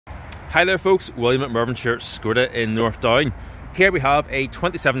Hi there folks, William at Mervyn Shirt Skoda in North Down. Here we have a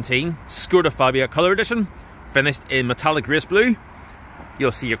 2017 Skoda Fabia Colour Edition, finished in metallic race blue.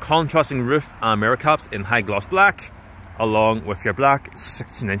 You'll see your contrasting roof and mirror caps in high gloss black, along with your black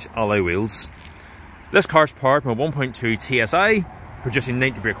 16-inch alloy wheels. This car is powered from a 1.2 TSI, producing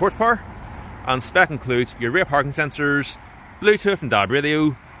 90 brake horsepower, and spec includes your rear parking sensors, Bluetooth and DAB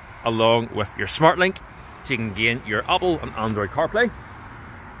radio, along with your smart link, so you can gain your Apple and Android CarPlay.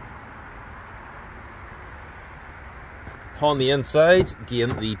 On the inside, gain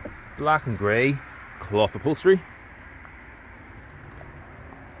the black and grey cloth upholstery,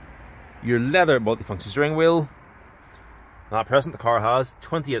 your leather multifunction steering wheel. At present, the car has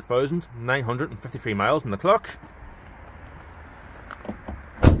 28,953 miles on the clock.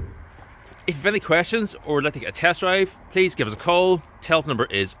 If you have any questions or would like to get a test drive, please give us a call. Telephone number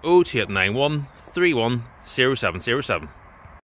is 02891 310707.